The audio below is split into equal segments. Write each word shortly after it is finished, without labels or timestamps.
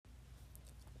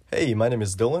Hey, my name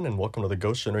is Dylan, and welcome to the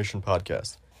Ghost Generation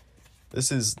podcast.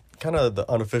 This is kind of the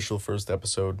unofficial first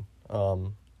episode.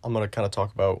 I'm going to kind of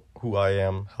talk about who I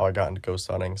am, how I got into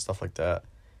ghost hunting, stuff like that.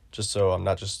 Just so I'm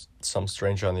not just some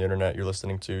stranger on the internet you're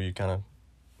listening to. You kind of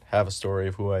have a story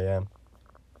of who I am.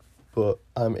 But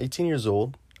I'm 18 years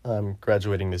old. I'm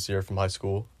graduating this year from high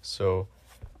school, so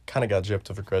kind of got gypped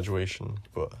over graduation,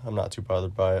 but I'm not too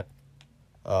bothered by it.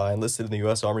 I enlisted in the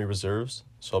U.S. Army Reserves,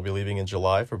 so I'll be leaving in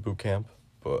July for boot camp.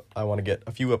 But I want to get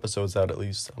a few episodes out at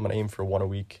least. I'm going to aim for one a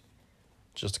week,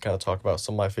 just to kind of talk about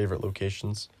some of my favorite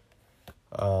locations.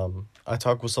 I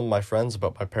talked with some of my friends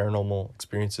about my paranormal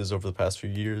experiences over the past few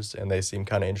years, and they seem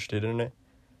kind of interested in it.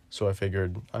 So I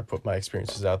figured I'd put my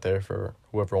experiences out there for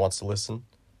whoever wants to listen,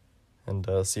 and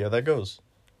see how that goes.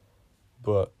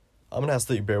 But I'm going to ask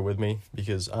that you bear with me,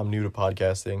 because I'm new to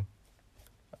podcasting.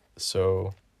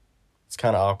 So it's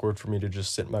kind of awkward for me to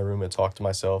just sit in my room and talk to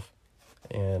myself.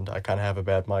 And I kind of have a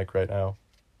bad mic right now.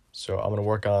 So I'm going to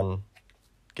work on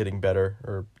getting better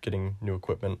or getting new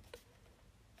equipment.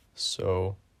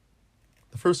 So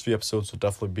the first few episodes will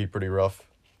definitely be pretty rough.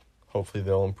 Hopefully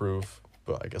they'll improve,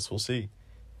 but I guess we'll see.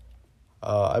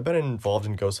 I've been involved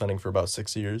in ghost hunting for about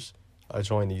 6 years. I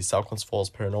joined the South Glens Falls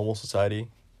Paranormal Society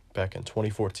back in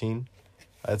 2014.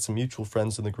 I had some mutual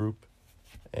friends in the group,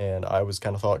 and I always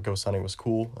kind of thought ghost hunting was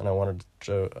cool, and I wanted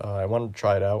to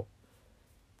try it out.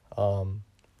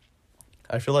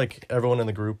 I feel like everyone in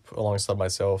the group, alongside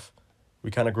myself,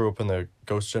 we kind of grew up in the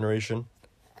ghost generation.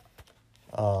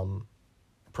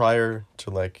 Prior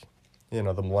to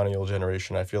the millennial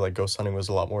generation, I feel like ghost hunting was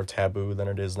a lot more taboo than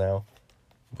it is now.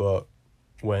 But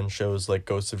when shows like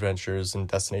Ghost Adventures and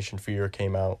Destination Fear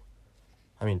came out,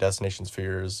 Destination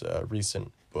Fear is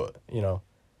recent, but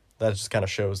that just kind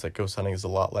of shows that ghost hunting is a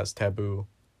lot less taboo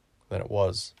than it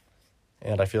was.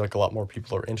 And I feel like a lot more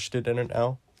people are interested in it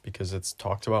now, because it's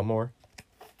talked about more.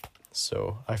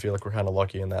 So I feel like we're kind of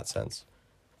lucky in that sense.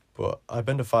 But I've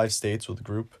been to 5 states with the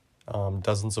group,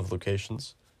 dozens of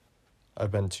locations. I've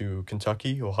been to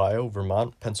Kentucky, Ohio,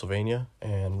 Vermont, Pennsylvania,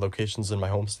 and locations in my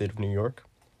home state of New York.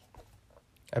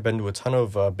 I've been to a ton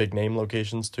of big name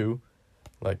locations too,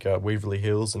 like Waverly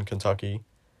Hills in Kentucky,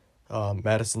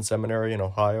 Madison Seminary in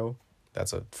Ohio.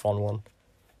 That's a fun one.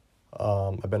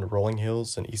 I've been to Rolling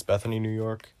Hills in East Bethany, New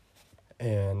York,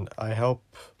 and I'm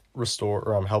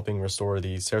helping restore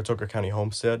the Saratoga County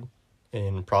Homestead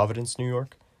in Providence, New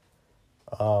York.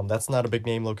 That's not a big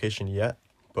name location yet,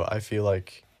 but I feel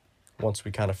like once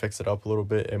we kind of fix it up a little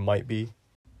bit, it might be.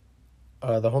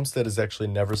 The homestead has actually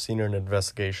never seen an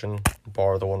investigation,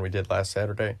 bar the one we did last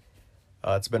Saturday.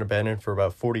 It's been abandoned for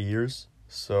about 40 years,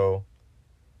 so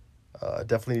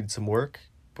definitely needs some work,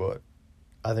 but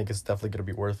I think it's definitely going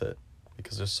to be worth it,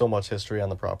 because there's so much history on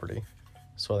the property.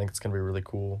 So I think it's going to be really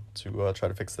cool to try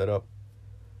to fix that up.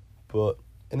 But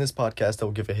in this podcast, I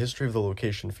will give a history of the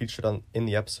location featured in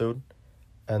the episode,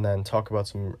 and then talk about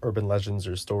some urban legends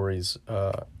or stories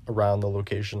around the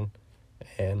location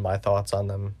and my thoughts on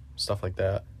them, stuff like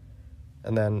that.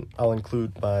 And then I'll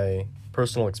include my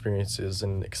personal experiences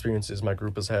and experiences my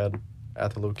group has had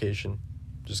at the location,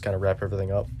 just kind of wrap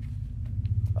everything up.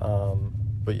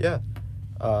 But yeah,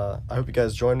 I hope you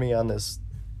guys join me on this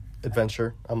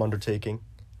adventure I'm undertaking.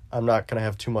 I'm not going to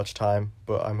have too much time,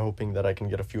 but I'm hoping that I can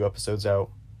get a few episodes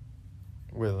out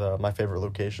with my favorite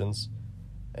locations.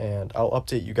 And I'll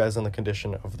update you guys on the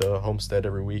condition of the homestead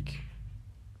every week,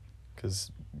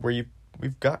 because we've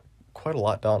got quite a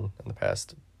lot done in the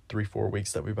past 3-4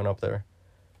 weeks that we've been up there.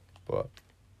 But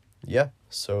yeah,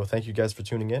 so thank you guys for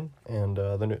tuning in, and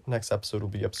the next episode will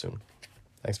be up soon.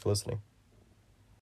 Thanks for listening.